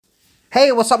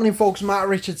Hey, what's happening, folks? Matt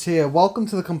Richards here. Welcome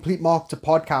to the Complete Marketer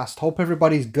podcast. Hope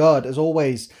everybody's good, as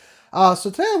always. So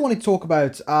today I want to talk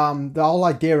about the whole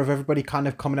idea of everybody kind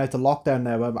of coming out of lockdown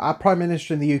now. Our Prime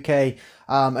Minister in the UK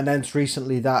announced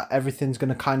recently that everything's going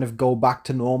to kind of go back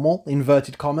to normal,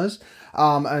 inverted commas,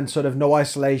 and sort of no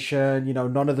isolation,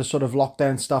 none of the sort of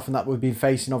lockdown stuff and that we've been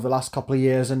facing over the last couple of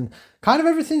years. And kind of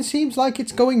everything seems like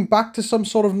it's going back to some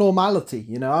sort of normality.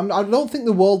 I don't think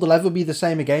the world will ever be the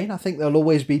same again. I think there'll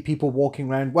always be people walking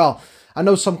around. Well, I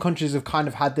know some countries have kind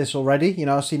of had this already.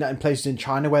 I've seen that in places in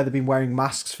China where they've been wearing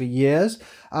masks for years.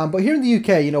 But here in the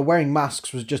UK, wearing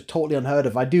masks was just totally unheard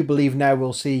of. I do believe now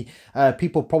we'll see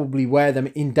people probably wear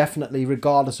them indefinitely,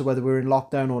 regardless of whether we're in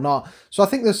lockdown or not. So I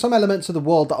think there's some elements of the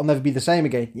world that'll never be the same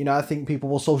again. I think people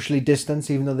will socially distance,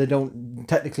 even though they don't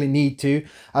technically need to.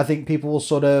 I think people will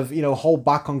sort of, hold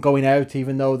back on going out,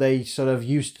 even though they sort of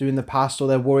used to in the past, or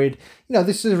they're worried.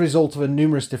 This is a result of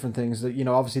numerous different things that,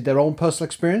 obviously their own personal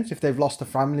experience, if they've lost a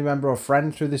family member or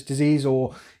friend through this disease,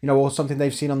 or, or something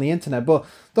they've seen on the internet. But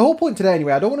the whole point today,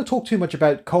 anyway, I don't want to talk too much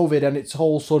about COVID and its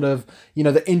whole sort of,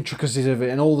 the intricacies of it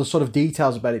and all the sort of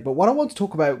details about it. But what I want to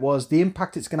talk about was the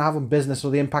impact it's going to have on business,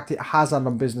 or the impact it has had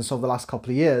on business over the last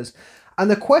couple of years.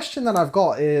 And the question that I've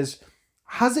got is,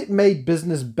 has it made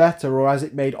business better, or has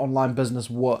it made online business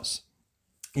worse?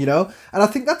 And I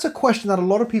think that's a question that a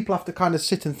lot of people have to kind of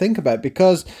sit and think about,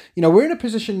 because, we're in a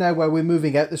position now where we're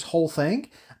moving out this whole thing.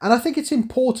 And I think it's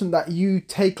important that you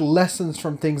take lessons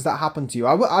from things that happen to you.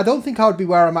 I don't think I would be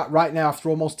where I'm at right now after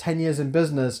almost 10 years in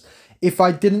business if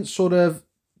I didn't sort of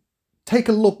take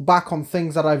a look back on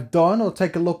things that I've done, or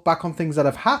take a look back on things that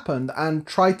have happened and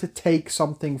try to take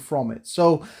something from it.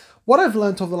 So what I've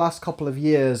learned over the last couple of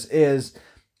years is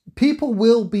people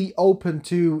will be open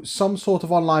to some sort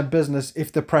of online business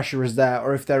if the pressure is there,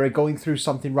 or if they're going through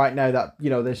something right now that,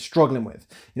 they're struggling with.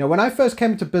 When I first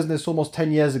came into business almost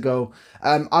 10 years ago,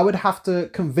 I would have to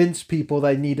convince people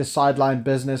they need a sideline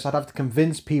business. I'd have to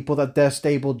convince people that their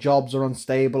stable jobs are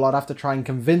unstable. I'd have to try and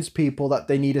convince people that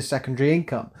they need a secondary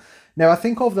income. Now, I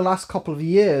think over the last couple of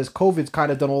years, COVID's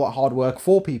kind of done all that hard work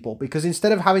for people, because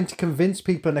instead of having to convince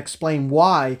people and explain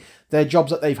why their jobs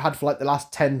that they've had for like the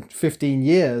last 10, 15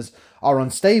 years are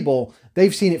unstable,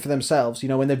 they've seen it for themselves,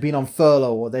 when they've been on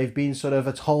furlough, or they've been sort of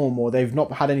at home, or they've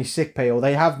not had any sick pay, or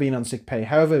they have been on sick pay,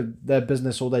 however their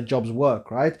business or their jobs work,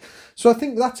 right? So I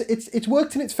think it's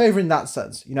worked in its favor in that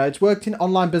sense. It's worked in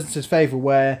online business's favor,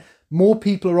 where more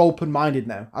people are open-minded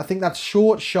now. I think that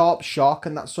short, sharp shock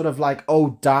and that sort of like,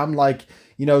 oh, damn, like,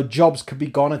 jobs could be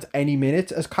gone at any minute,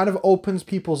 as kind of opens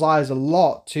people's eyes a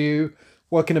lot to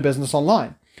working a business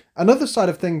online. Another side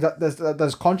of things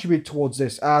that's contributed towards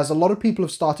this, as a lot of people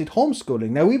have started homeschooling.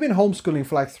 Now, we've been homeschooling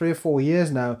for like 3 or 4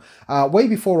 years now, way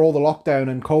before all the lockdown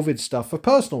and COVID stuff, for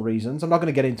personal reasons. I'm not going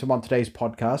to get into them on today's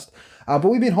podcast, but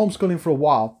we've been homeschooling for a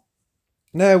while.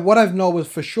 Now, what I've known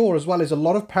for sure as well is a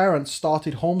lot of parents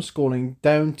started homeschooling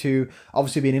down to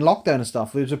obviously being in lockdown and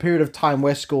stuff. There was a period of time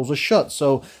where schools were shut,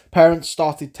 so parents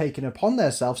started taking it upon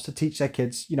themselves to teach their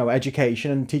kids,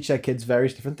 education, and teach their kids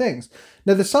various different things.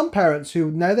 Now, there's some parents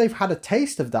who, now they've had a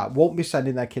taste of that, won't be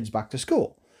sending their kids back to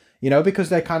school, because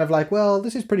they're kind of like, well,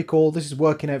 this is pretty cool, this is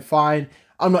working out fine,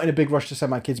 I'm not in a big rush to send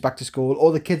my kids back to school,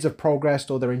 or the kids have progressed,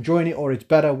 or they're enjoying it, or it's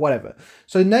better, whatever.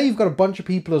 So now you've got a bunch of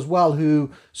people as well who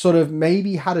sort of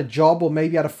maybe had a job, or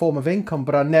maybe had a form of income,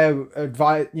 but are now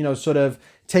sort of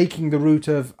taking the route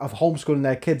of homeschooling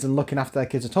their kids and looking after their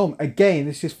kids at home. Again,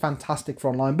 this is fantastic for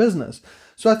online business.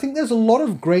 So I think there's a lot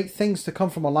of great things to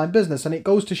come from online business, and it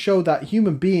goes to show that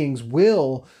human beings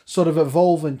will sort of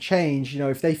evolve and change,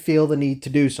 if they feel the need to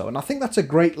do so. And I think that's a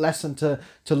great lesson to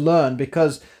learn,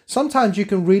 because sometimes you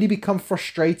can really become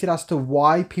frustrated as to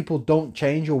why people don't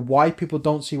change, or why people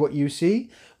don't see what you see,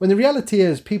 when the reality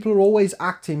is people are always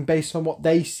acting based on what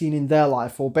they've seen in their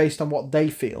life, or based on what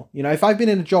they feel. If I've been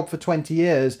in a job for 20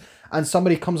 years and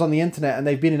somebody comes on the internet and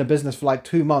they've been in a business for like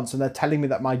 2 months and they're telling me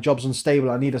that my job's unstable,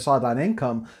 I need a sideline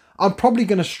income, I'm probably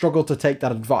going to struggle to take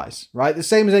that advice, right? The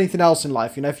same as anything else in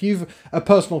life. If you're a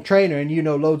personal trainer and you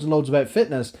know loads and loads about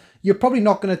fitness, you're probably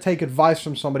not going to take advice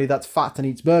from somebody that's fat and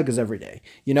eats burgers every day,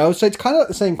 So it's kind of like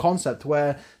the same concept,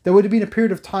 where there would have been a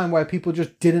period of time where people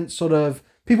just didn't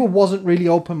people wasn't really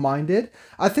open-minded.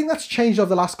 I think that's changed over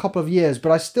the last couple of years,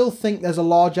 but I still think there's a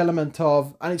large element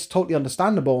of, and it's totally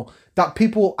understandable, that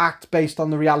people act based on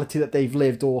the reality that they've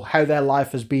lived, or how their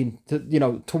life has been,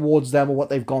 towards them, or what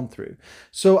they've gone through.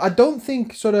 So I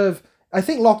think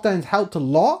lockdown's helped a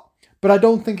lot, but I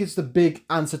don't think it's the big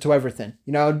answer to everything.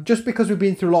 You know, just because we've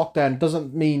been through lockdown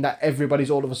doesn't mean that everybody's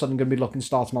all of a sudden going to be looking to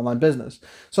start an online business.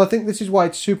 So I think this is why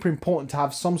it's super important to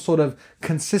have some sort of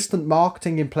consistent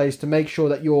marketing in place to make sure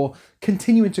that you're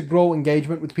continuing to grow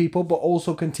engagement with people, but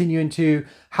also continuing to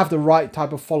have the right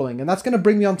type of following. And that's going to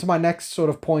bring me on to my next sort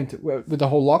of point with the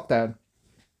whole lockdown.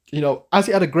 You know, has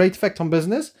it had a great effect on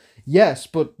business? Yes,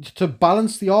 but to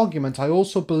balance the argument, I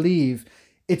also believe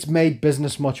it's made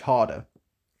business much harder.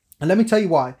 And let me tell you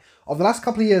why. Over the last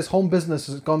couple of years, home business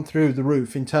has gone through the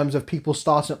roof in terms of people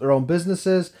starting up their own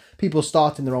businesses, people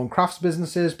starting their own crafts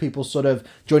businesses, people sort of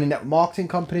joining network marketing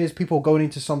companies, people going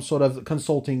into some sort of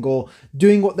consulting or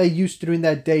doing what they used to do in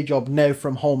their day job now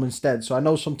from home instead. So I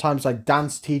know sometimes like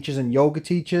dance teachers and yoga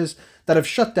teachers that have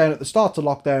shut down at the start of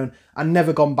lockdown and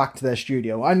never gone back to their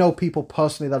studio. I know people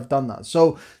personally that have done that.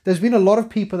 So there's been a lot of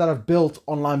people that have built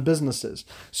online businesses.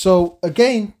 So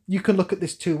again, you can look at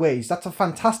this two ways. That's a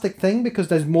fantastic thing because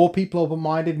there's more people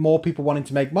open-minded, more people wanting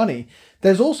to make money.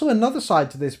 There's also another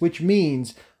side to this, which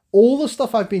means all the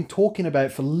stuff I've been talking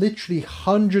about for literally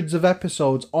hundreds of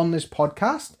episodes on this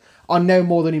podcast are now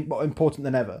more than important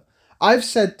than ever. I've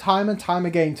said time and time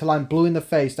again till I'm blue in the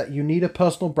face that you need a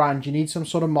personal brand, you need some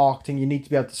sort of marketing, you need to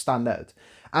be able to stand out.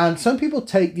 And some people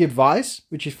take the advice,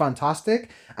 which is fantastic,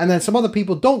 and then some other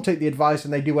people don't take the advice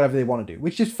and they do whatever they want to do,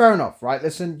 which is fair enough, right?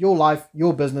 Listen, your life,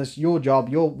 your business, your job,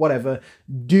 your whatever,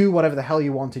 do whatever the hell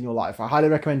you want in your life. I highly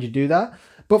recommend you do that.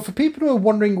 But for people who are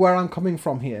wondering where I'm coming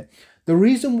from here, the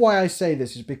reason why I say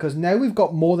this is because now we've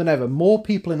got more than ever, more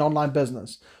people in online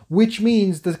business, which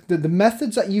means the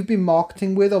methods that you've been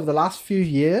marketing with over the last few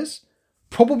years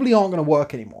probably aren't going to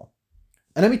work anymore.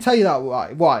 And let me tell you that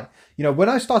why. You know, when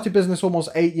I started business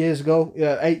almost 9 years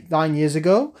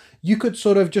ago, you could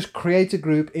sort of just create a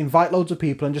group, invite loads of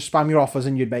people and just spam your offers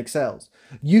and you'd make sales.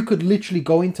 You could literally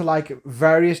go into like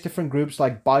various different groups,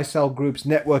 like buy, sell groups,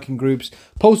 networking groups,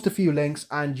 post a few links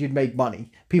and you'd make money.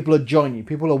 People would join you,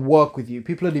 people would work with you,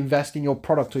 people would invest in your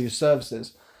product or your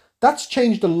services. That's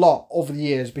changed a lot over the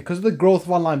years because of the growth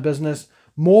of online business.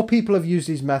 More people have used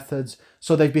these methods,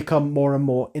 so they've become more and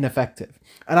more ineffective.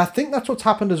 And I think that's what's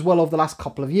happened as well over the last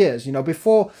couple of years. You know,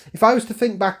 before, if I was to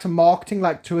think back to marketing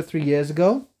like 2 or 3 years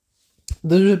ago,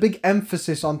 there was a big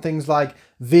emphasis on things like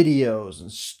videos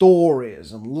and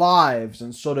stories and lives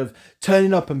and sort of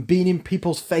turning up and being in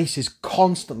people's faces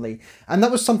constantly. And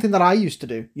that was something that I used to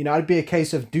do. You know, it'd be a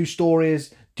case of do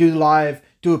stories, do live,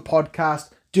 do a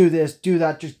podcast, do this, do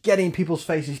that, just get in people's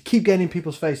faces, keep getting in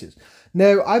people's faces.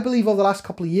 Now, I believe over the last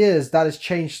couple of years, that has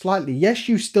changed slightly. Yes,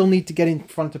 you still need to get in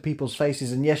front of people's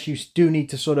faces, and yes, you do need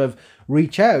to sort of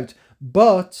reach out.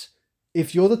 But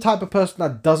if you're the type of person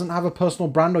that doesn't have a personal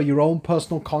brand or your own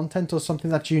personal content or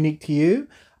something that's unique to you,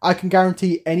 I can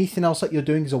guarantee anything else that you're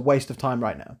doing is a waste of time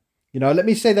right now. You know, let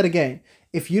me say that again.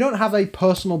 If you don't have a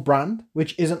personal brand,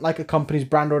 which isn't like a company's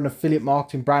brand or an affiliate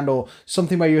marketing brand or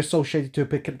something where you're associated to a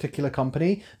particular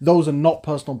company, those are not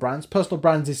personal brands. Personal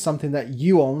brands is something that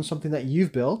you own, something that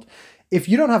you've built. If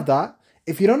you don't have that,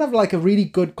 if you don't have like a really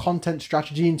good content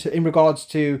strategy in regards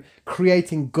to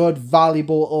creating good,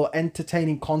 valuable or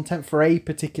entertaining content for a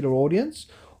particular audience,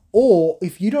 or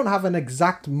if you don't have an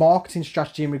exact marketing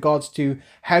strategy in regards to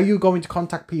how you're going to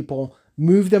contact people,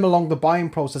 move them along the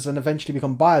buying process and eventually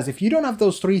become buyers. If you don't have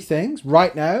those three things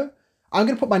right now, I'm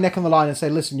going to put my neck on the line and say,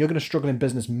 listen, you're going to struggle in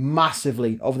business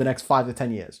massively over the next 5 to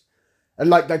 10 years. And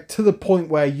like to the point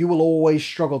where you will always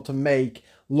struggle to make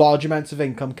large amounts of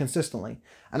income consistently.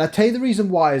 And I tell you the reason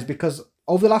why is because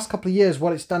over the last couple of years,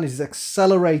 what it's done is it's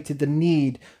accelerated the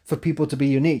need for people to be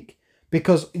unique.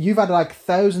 Because you've had like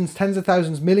thousands, tens of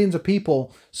thousands, millions of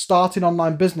people starting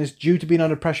online business due to being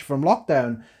under pressure from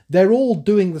lockdown. They're all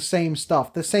doing the same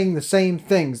stuff. They're saying the same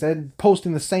things. They're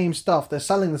posting the same stuff. They're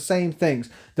selling the same things.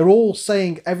 They're all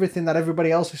saying everything that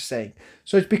everybody else is saying.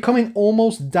 So it's becoming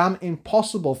almost damn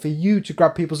impossible for you to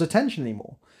grab people's attention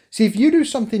anymore. See, if you do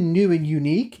something new and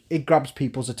unique, it grabs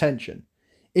people's attention.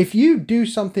 If you do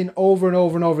something over and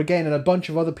over and over again and a bunch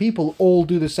of other people all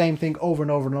do the same thing over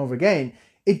and over and over again,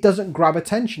 it doesn't grab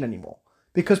attention anymore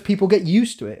because people get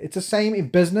used to it. It's the same in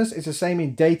business. It's the same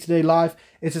in day-to-day life.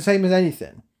 It's the same as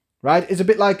anything, right? It's a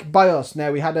bit like by us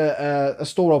now. We had a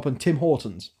store open, Tim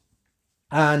Hortons.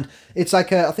 And it's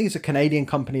like I think it's a Canadian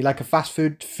company, like a fast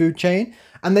food chain.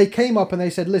 And they came up and they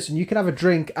said, listen, you can have a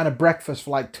drink and a breakfast for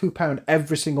like £2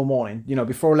 every single morning, you know,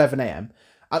 before 11 a.m.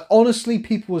 And honestly,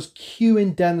 people was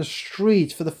queuing down the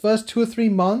streets for the first 2 or 3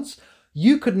 months.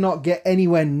 You could not get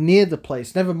anywhere near the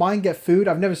place. Never mind get food.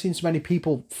 I've never seen so many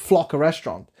people flock a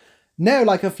restaurant. Now,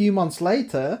 like a few months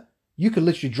later, you could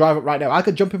literally drive it right now. I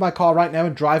could jump in my car right now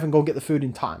and drive and go get the food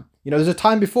in time. You know, there's a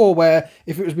time before where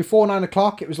if it was before 9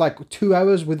 o'clock, it was like 2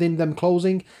 hours within them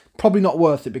closing. Probably not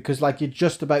worth it because like you're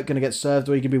just about going to get served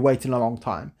or you're going to be waiting a long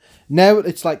time. Now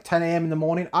it's like 10 a.m. in the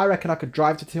morning. I reckon I could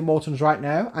drive to Tim Hortons right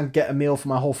now and get a meal for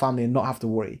my whole family and not have to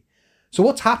worry. So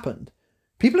what's happened?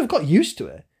 People have got used to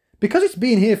it. Because it's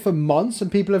been here for months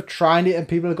and people have tried it and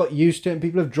people have got used to it and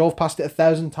people have drove past it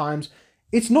 1,000 times,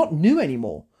 it's not new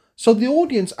anymore. So the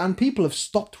audience and people have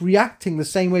stopped reacting the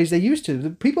same way as they used to. The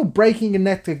people breaking a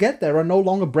neck to get there are no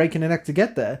longer breaking a neck to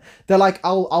get there. They're like,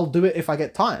 I'll do it if I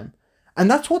get time. And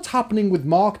that's what's happening with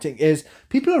marketing is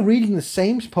people are reading the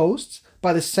same posts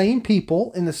by the same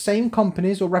people in the same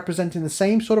companies or representing the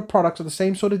same sort of products or the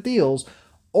same sort of deals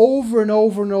over and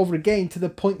over and over again to the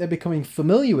point they're becoming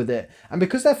familiar with it. And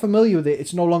because they're familiar with it,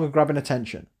 it's no longer grabbing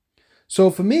attention. So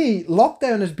for me,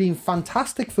 lockdown has been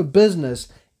fantastic for business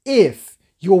if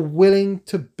you're willing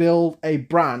to build a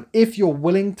brand, if you're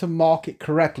willing to market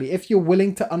correctly, if you're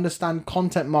willing to understand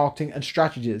content marketing and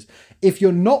strategies. If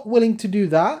you're not willing to do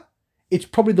that, it's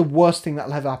probably the worst thing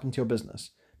that'll ever happen to your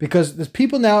business. Because there's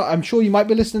people now, I'm sure you might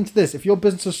be listening to this, if your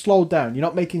business has slowed down, you're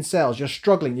not making sales, you're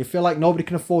struggling, you feel like nobody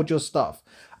can afford your stuff.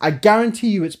 I guarantee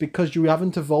you it's because you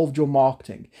haven't evolved your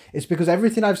marketing. It's because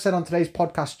everything I've said on today's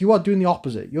podcast, you are doing the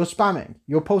opposite. You're spamming.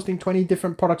 You're posting 20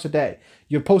 different products a day.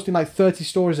 You're posting like 30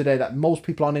 stories a day that most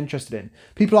people aren't interested in.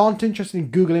 People aren't interested in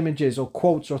Google images or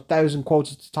quotes or 1,000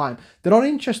 quotes at a time. They're not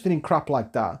interested in crap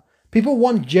like that. People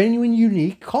want genuine,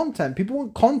 unique content. People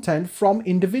want content from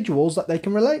individuals that they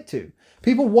can relate to.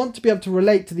 People want to be able to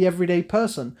relate to the everyday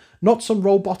person, not some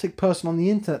robotic person on the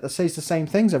internet that says the same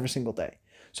things every single day.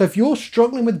 So if you're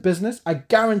struggling with business, I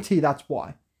guarantee that's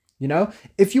why. You know,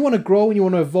 if you want to grow and you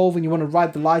want to evolve and you want to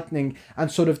ride the lightning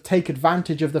and sort of take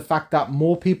advantage of the fact that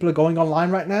more people are going online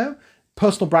right now,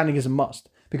 personal branding is a must.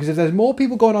 Because if there's more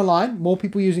people going online, more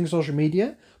people using social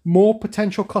media, more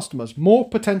potential customers, more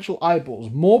potential eyeballs,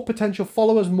 more potential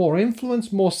followers, more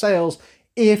influence, more sales,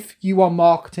 if you are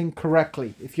marketing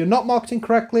correctly. If you're not marketing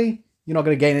correctly, you're not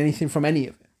going to gain anything from any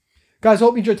of it. Guys, I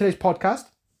hope you enjoyed today's podcast.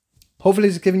 Hopefully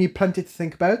it's given you plenty to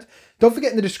think about. Don't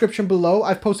forget in the description below,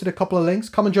 I've posted a couple of links.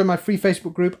 Come and join my free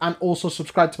Facebook group and also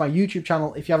subscribe to my YouTube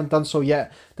channel if you haven't done so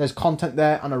yet. There's content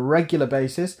there on a regular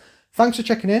basis. Thanks for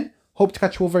checking in. Hope to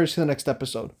catch you all very soon in the next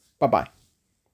episode. Bye-bye.